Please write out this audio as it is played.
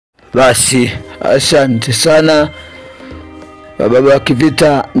Basi asante sana baba wa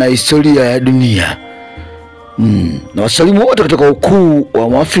kivita na historia ya dunia. Na wasalimu wote kutoka ukuu wa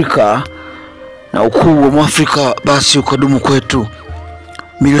Mwafrika, na ukuu wa Mwafrika basi ukadumu kwetu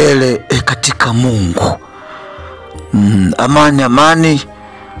milele katika Mungu. Amani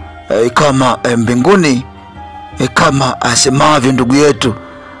kama mbinguni, kama asemavyo ndugu yetu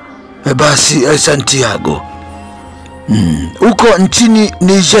basi Santiago. Uko nchini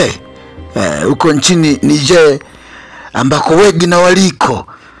Niger, uko nchini Niger ambako wengi na waliko.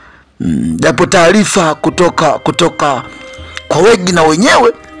 Japo taarifa kutoka kwa wengi na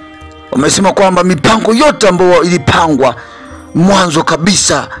wenyewe wamesema kwamba mipango yote ambayo ilipangwa mwanzo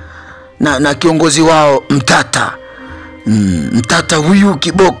kabisa na kiongozi wao Mtata huyu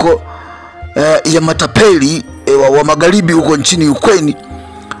kiboko ya matapeli wa magharibi huko nchini Ukraine,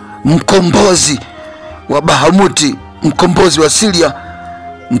 mkombozi wa Bahamuti, mkombozi wa Syria,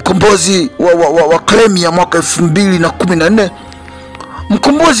 mkombozi wa Crimea mwaka 2014,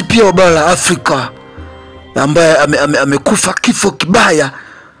 mkombozi pia wa bara la Afrika, ambaye amekufa kifo kibaya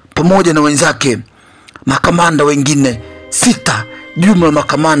pamoja na wenzake makamanda wengine 6, jumla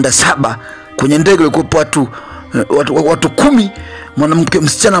makamanda 7 kwenye ndege. Walikuwa watu 10, mwanamke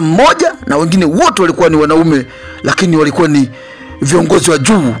msichana mmoja, na wengine wote walikuwa ni wanaume, lakini walikuwa ni viongozi wa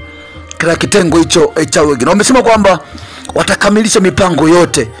juu kila kitengo hicho cha wengine. Wamesema kwamba watakamilisha mipango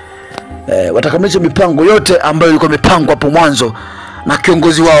yote, watakamilisha mipango yote ambayo ilikuwa imepangwa hapo mwanzo na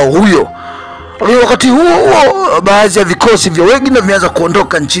kiongozi wao huyo. Wakati huo baadhi ya vikosi vya wengine vimeanza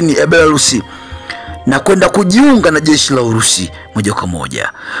kuondoka nchini Belarusi na kwenda kujiunga na jeshi la Urusi moja kwa moja.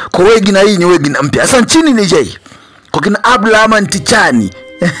 Kwa wengi, na hii ni wengi mpya. Sasa nchini Niger kwa kina Abdulrahman Tichani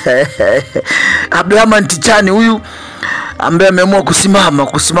Abdulrahman Tichani huyu ambaye ameamua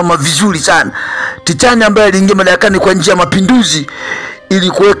kusimama vizuri sana. Tichani ambaye aliingia madarakani kwa njia ya mapinduzi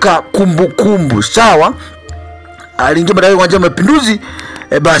ili kuweka kumbukumbu sawa. Aliingia madarakani kwa njia ya mapinduzi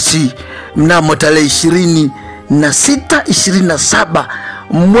basi mnamo tarehe 27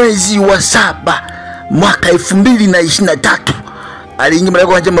 mwezi wa 7 mwaka 2023 aliingia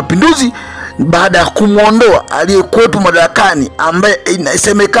madarakani kwa njia ya mapinduzi baada ya kumuondoa aliyekuwepo madarakani, ambaye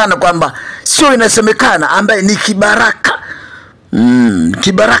inasemekana kwamba sio inasemekana, ambaye ni kibaraka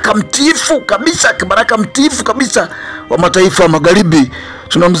kibaraka mtiifu kabisa wa mataifa ya magharibi.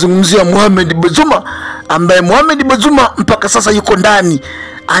 Tunamzungumzia Mohamed Bazoum, ambaye Mohamed Bazoum mpaka sasa yuko ndani,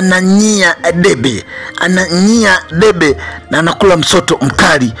 ananyia debe na anakula msoto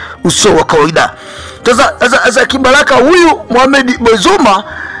mkali usio wa kawaida. Sasa kibaraka huyu Mohamed Bazoum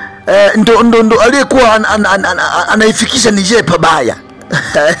ndo aliyekuwa anaifikisha Niger pabaya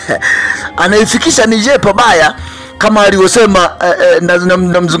anaifikisha Niger pabaya, kama aliyosema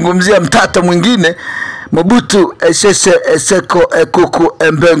namzungumzia mtata mwingine Mobutu Sese Seko Kuku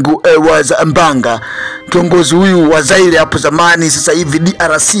Mbengu Waza Mbanga, kiongozi huyu wa Zaire hapo zamani, sasa hivi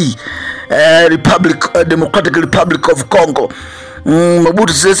DRC, Democratic Republic of Congo.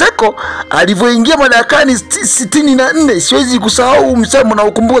 Mobutu Sese Seko alivyoingia madarakani 64, siwezi kusahau msemo na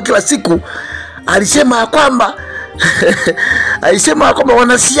ukumbuka kila siku, alisema kwamba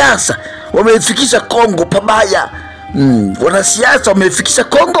wanasiasa wamefikisha Kongo pabaya. Wanasiasa wamefikisha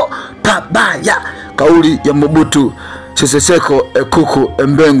Kongo pabaya. Kauli ya Mobutu Sese Seko Kuku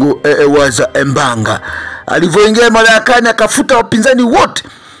Mbengu Waza Mbanga. Alivyoingia madarakani akafuta wapinzani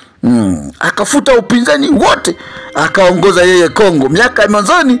wote, akaongoza yeye Kongo miaka ya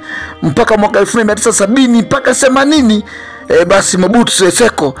mwanzoni mpaka mwaka 1970 mpaka 80. Basi Mobutu Sese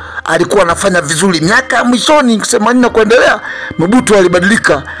Seko alikuwa anafanya vizuri. Miaka ya mwishoni 80 na kuendelea, Mobutu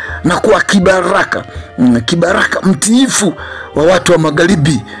alibadilika na kuwa kibaraka mtiifu wa watu wa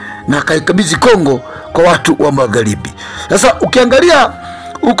magharibi, na akaikabidhi Kongo kwa watu wa magharibi. Sasa ukiangalia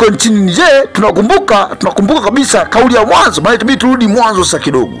huko nchini Niger, tunakumbuka kabisa kauli ya mwanzo, maana itabidi turudi mwanzo sasa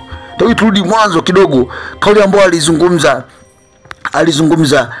kidogo. Kauli ambayo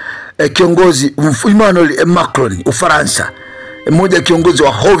alizungumza kiongozi Emmanuel Macron Ufaransa, mmoja kiongozi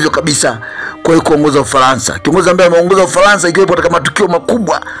wa hovyo kabisa kwa kuongoza Ufaransa, kiongozi ambaye ameongoza Ufaransa ikiwepo katika matukio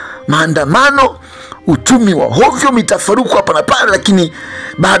makubwa, maandamano, uchumi wa hovyo, mitafaruku hapa na pale, lakini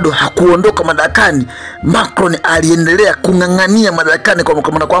bado hakuondoka madarakani. Macron aliendelea kung'ang'ania madarakani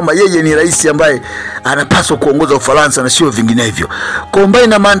kwa kwamba yeye ni rais ambaye anapaswa kuongoza Ufaransa na sio vinginevyo. Kwa mbali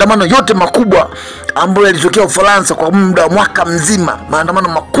na maandamano yote makubwa ambayo yalitokea Ufaransa kwa muda wa mwaka mzima, maandamano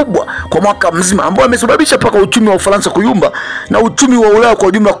makubwa kwa mwaka mzima ambayo yamesababisha paka uchumi wa Ufaransa kuyumba na uchumi wa Ulaya kwa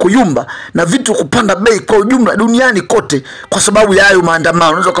ujumla kuyumba na vitu kupanda bei kwa ujumla duniani kote kwa sababu ya hayo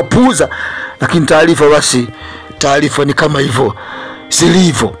maandamano. Unaweza kupuuza, lakini taarifa ni kama hivyo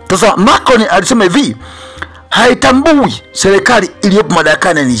silivyo. Sasa Macron alisema hivi, haitambui serikali iliyopo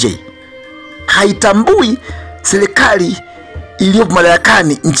madarakani ya Niger. Haitambui serikali iliyopo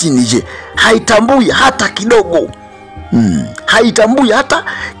madarakani nchini Niger. Haitambui hata kidogo. Haitambui hata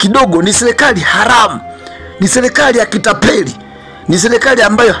kidogo. Ni serikali haramu. Ni serikali ya kitapeli. Ni serikali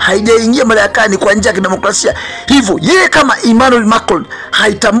ambayo haijaingia madarakani kwa njia ya kidemokrasia. Hivyo yeye kama Emmanuel Macron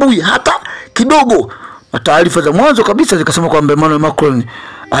haitambui hata kidogo. Taarifa za mwanzo kabisa zikasema kwamba Emmanuel Macron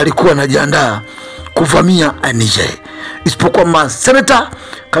alikuwa anajiandaa kuvamia Niger. Isipokuwa maseneta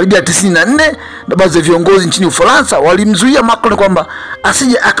karibia 94 na baadhi ya viongozi nchini Ufaransa walimzuia Macron kwamba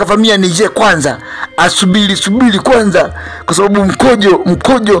asije akavamia Niger kwanza, asubiri kwanza, kwa sababu mkojo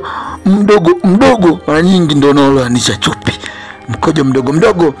mdogo mara nyingi ndio unaoloanisha chupi. Mkojo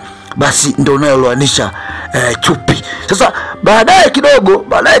mdogo basi ndio unaoloanisha chupi. Sasa baadaye kidogo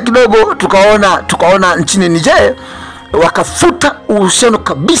tukaona nchini Niger wakafuta uhusiano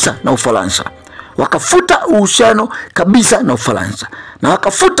kabisa na Ufaransa. Na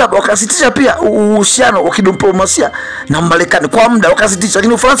wakasitisha pia uhusiano wa kidiplomasia na Marekani kwa muda, wakasitisha,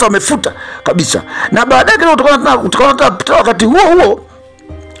 lakini Ufaransa wamefuta kabisa. Na baadaye tukaona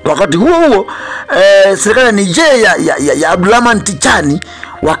wakati huo serikali ya Niger ya Abdulrahman Tichani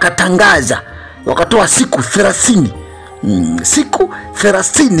wakatoa siku 30. Siku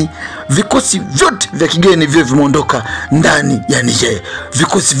 30 vikosi vyote vya kigeni vimeondoka ndani ya Niger.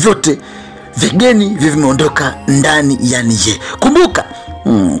 Vikosi vyote vigeni vimeondoka ndani ya Niger.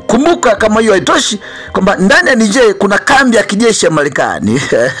 Kumbuka kama hiyo haitoshi kwamba ndani ya Niger kuna kambi ya kijeshi ya Marekani.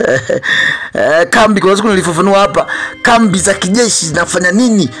 Kambi, kwa sababu nilifafanua hapa, kambi za kijeshi zinafanya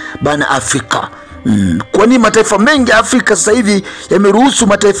nini bana Afrika? Kwa nini mataifa mengi ya Afrika sasa hivi yameruhusu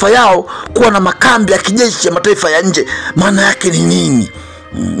mataifa yao kuwa na makambi ya kijeshi ya mataifa ya nje? Maana yake ni nini?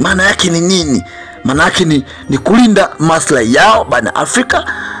 Maana yake ni kulinda maslahi yao bana Afrika.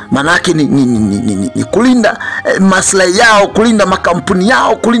 Maana yake ni kulinda maslahi yao, kulinda makampuni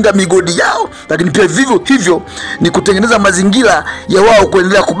yao, kulinda migodi yao, lakini pia vivyo hivyo ni kutengeneza mazingira ya wao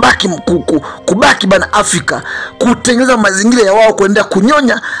kuendelea kubaki bana Afrika, kutengeneza mazingira ya wao kuendelea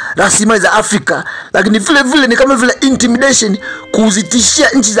kunyonya rasilimali za Afrika, lakini vile ni kama vile intimidation, kuzitishia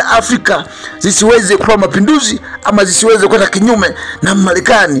nchi za Afrika zisiweze kuwa mapinduzi ama zisiweze kwenda kinyume na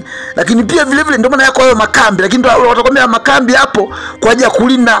Marekani. Lakini pia vile ndio maana yako hayo makambi, lakini watakwambia makambi hapo kwa ajili ya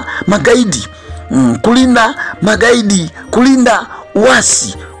kulinda magaidi, kulinda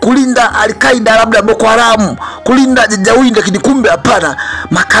uasi, kulinda Al-Qaeda, labda Boko Haram, kulinda Janjaweed, lakini kumbe hapana.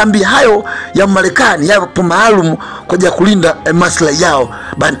 Makambi hayo ya Marekani yapo maalum kwa ajili ya kulinda maslahi yao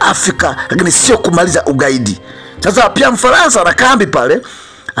bana Afrika, lakini sio kumaliza ugaidi. Sasa pia Mfaransa ana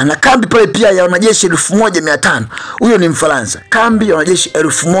kambi pale pia ya wanajeshi 1500. Huyo ni Mfaransa, kambi ya wanajeshi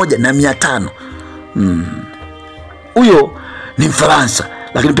 1500. Huyo ni Mfaransa,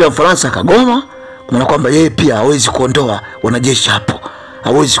 lakini pia Mfaransa akagoma, maana kwamba yeye pia hawezi kuondoa wanajeshi hapo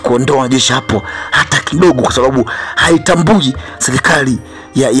hata kidogo, kwa sababu haitambui serikali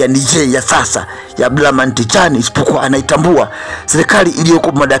ya Niger ya sasa ya Abdulrahman Tichani, isipokuwa anaitambua serikali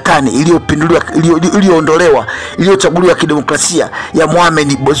iliyoko madarakani, iliyopinduliwa, iliyoondolewa, iliyochaguliwa kidemokrasia ya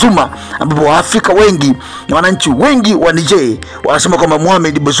Mohamed Bazoum, ambapo Waafrika wengi na wananchi wengi wa Niger wanasema kwamba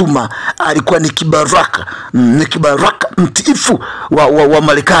Mohamed Bazoum alikuwa ni kibaraka mtiifu wa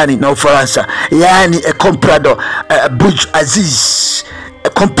Marekani na Ufaransa, yani a comprador bourgeoisie. A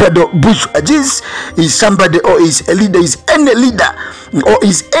comprador bourgeoisie is somebody or is a leader, is any leader or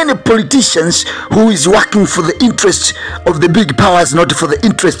is any politicians who is working for the interest of the big powers, not for the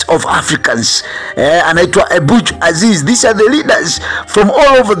interest of Africans. Anaitwa a bourgeoisie. These are the leaders from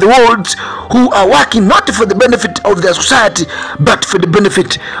all over the world who are working not for the benefit of their society but for the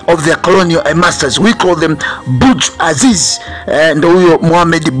benefit of their colonial masters. We call them bourgeoisie. Ndio huyo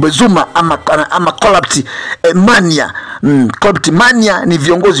Mohamed Bazoum ama corrupt mania. Corrupt mania ni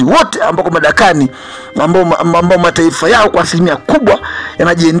viongozi wote ambao madarakani, ambao mataifa yao kwa asilimia kubwa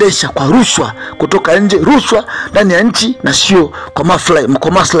yanajiendesha kwa rushwa kutoka nje, rushwa ndani ya nchi, na sio kwa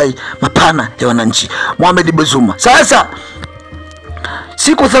maslahi mapana ya wananchi. Mohamed Bazoum. Sasa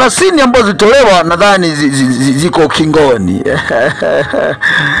siku 30 ambazo zitolewa nadhani ziko ukingoni.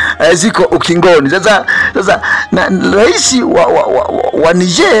 Ziko ukingoni. Sasa rais wa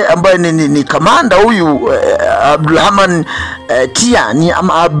Niger ambaye ni kamanda huyu Abdulrahman Tichani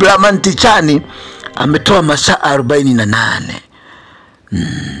ama Abdulrahman Tichani ametoa masaa 48.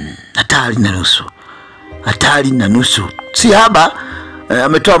 Hatari na nusu. Si haba,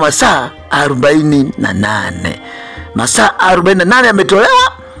 ametoa masaa 48. Masaa 48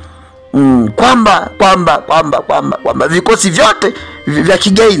 yametolewa kwamba vikosi vyote vya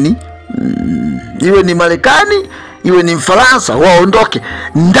kigeni, iwe ni Marekani, iwe ni Mfaransa, waondoke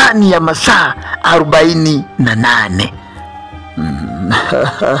ndani ya masaa 48.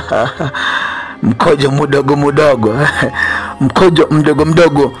 Mkojo mdogo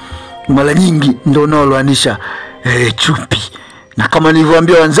mdogo mara nyingi ndio unaoloanisha chupi. Na kama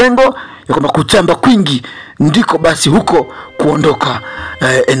nilivyowaambia wanzengo ya kwamba kuchamba kwingi ndiko basi huko kuondoka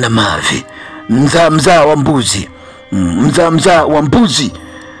na mavi. Mzaa wa mbuzi, mzaa wa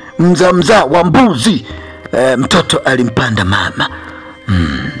mbuzi, mtoto alimpanda mama.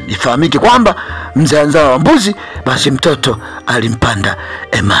 Ifahamike kwamba mzaa wa mbuzi, basi mtoto alimpanda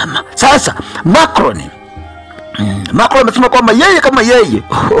mama. Sasa Macron amesema kwamba yeye kama yeye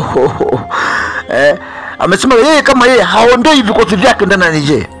amesema yeye kama yeye haondoi vikosi vyake ndani ya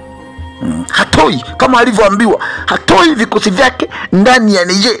Niger. Hatoi, kama alivyoambiwa, hatoi vikosi vyake ndani ya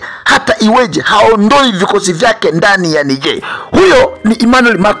Niger. Hata iweje haondoi vikosi vyake ndani ya Niger. Huyo ni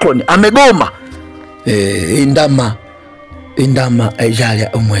Emmanuel Macron. Amegoma. Indama ejali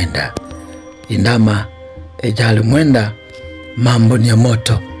umwenda. Indama ejali umwenda. Mambo ni ya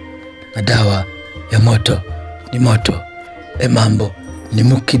moto, na dawa ya moto ni moto. Mambo ni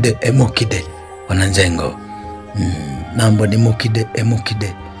mukide wananzengo. Mambo ni mukide.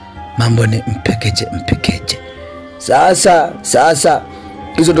 Mambo ni mpekeje. Sasa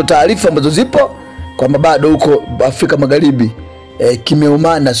hizo ndo taarifa ambazo zipo kwamba bado huko Afrika Magharibi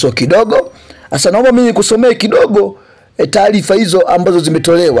kimeumana so kidogo. Sasa naomba mimi kusomea kidogo taarifa hizo ambazo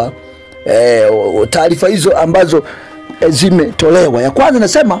zimetolewa. Taarifa hizo ambazo zimetolewa. Ya kwanza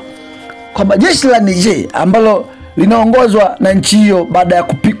nasema kwamba jeshi la Niger ambalo linaongozwa na nchi hiyo baada ya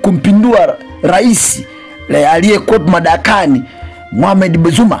kumpindua rais aliyekuwa madarakani Mohamed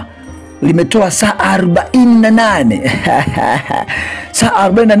Bazoum limetoa saa 48 saa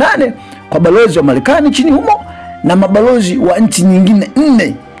 48 kwa balozi wa Marekani nchini humo na mabalozi wa nchi nyingine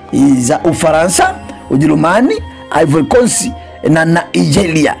 4 za Ufaransa, Ujerumani, Ivory Coast na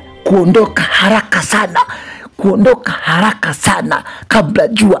Nigeria kuondoka haraka sana kabla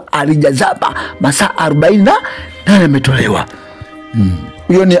jua alijazama. Masaa 48 yametolewa.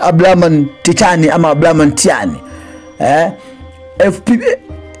 Huyo ni Ablaman Titani ama Ablaman Tiani.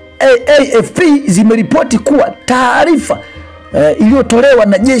 AFP zimeripoti kuwa taarifa iliyotolewa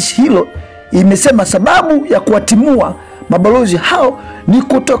na jeshi hilo imesema sababu ya kuwatimua mabalozi hao ni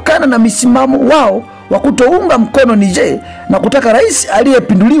kutokana na misimamo wao wa kutounga mkono Niger na kutaka rais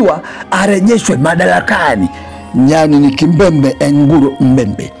aliyepinduliwa arejeshwe madarakani. Yani ni Kimbembe Nguru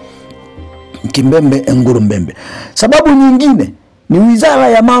Mbembe. Sababu nyingine ni wizara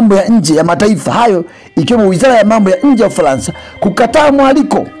ya mambo ya nje ya mataifa hayo, ikiwemo wizara ya mambo ya nje ya Ufaransa kukataa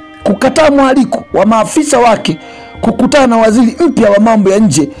mwaliko wa maafisa wake kukutana na waziri mpya wa mambo ya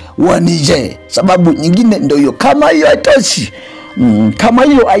nje wa Niger. Sababu nyingine ndio hiyo. Kama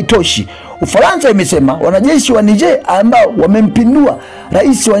hiyo haitoshi, Ufaransa imesema wanajeshi wa Niger ambao wamempindua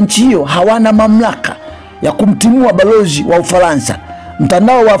rais wa nchi hiyo hawana mamlaka ya kumtimua balozi wa Ufaransa.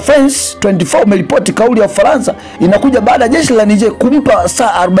 Mtandao wa France 24 umeripoti kauli ya Ufaransa inakuja baada ya jeshi la Niger kumpa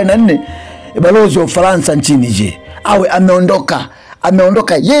saa 44 balozi wa Ufaransa nchini Niger awe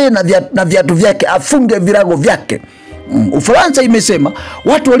ameondoka yeye na viatu vyake, afunge virago vyake. Ufaransa imesema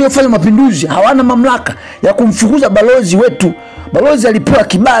watu waliofanya mapinduzi hawana mamlaka ya kumfukuza balozi wetu. Balozi alipewa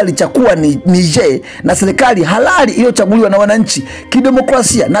kibali cha kuwa Niger na serikali halali iliyochaguliwa na wananchi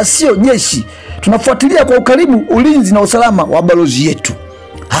kidemokrasia na sio jeshi. Tunafuatilia kwa ukaribu ulinzi na usalama wa balozi yetu.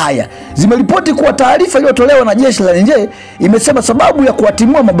 Haya, zimeripoti kuwa taarifa iliyotolewa na jeshi la Niger imesema sababu ya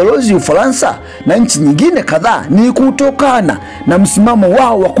kuwatimua mabalozi Ufaransa na nchi nyingine kadhaa ni kutokana na msimamo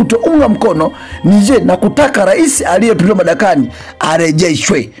wao wa kutounga mkono Niger na kutaka rais aliyepinduliwa madarakani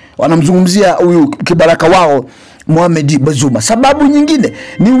arejeshwe. Wanamzungumzia huyu kibaraka wao Mohamed Bazoum. Sababu nyingine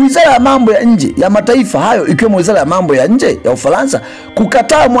ni wizara ya mambo ya nje ya mataifa hayo, ikiwemo wizara ya mambo ya nje ya Ufaransa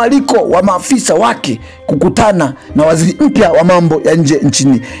kukataa mwaliko wa maafisa wake kukutana na waziri mpya wa mambo ya nje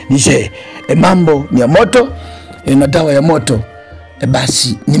nchini Niger. Mambo ni ya moto, na dawa ya moto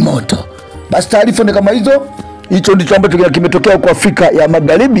basi ni moto. Basi taarifa ni kama hizo. Hicho ndicho ambacho kimetokea kwa Afrika ya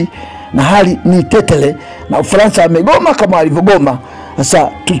Magharibi, na hali ni tetele, na Ufaransa amegoma kama alivyogoma. Sasa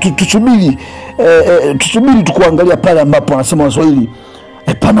tusubiri tukuangalia pale ambapo wanasema Waswahili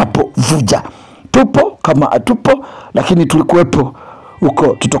panapo vuja. Tupo kama atupo, lakini tulikuwepo huko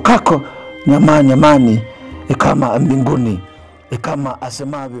tutokako. Nyamani kama mbinguni, kama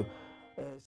asemavyo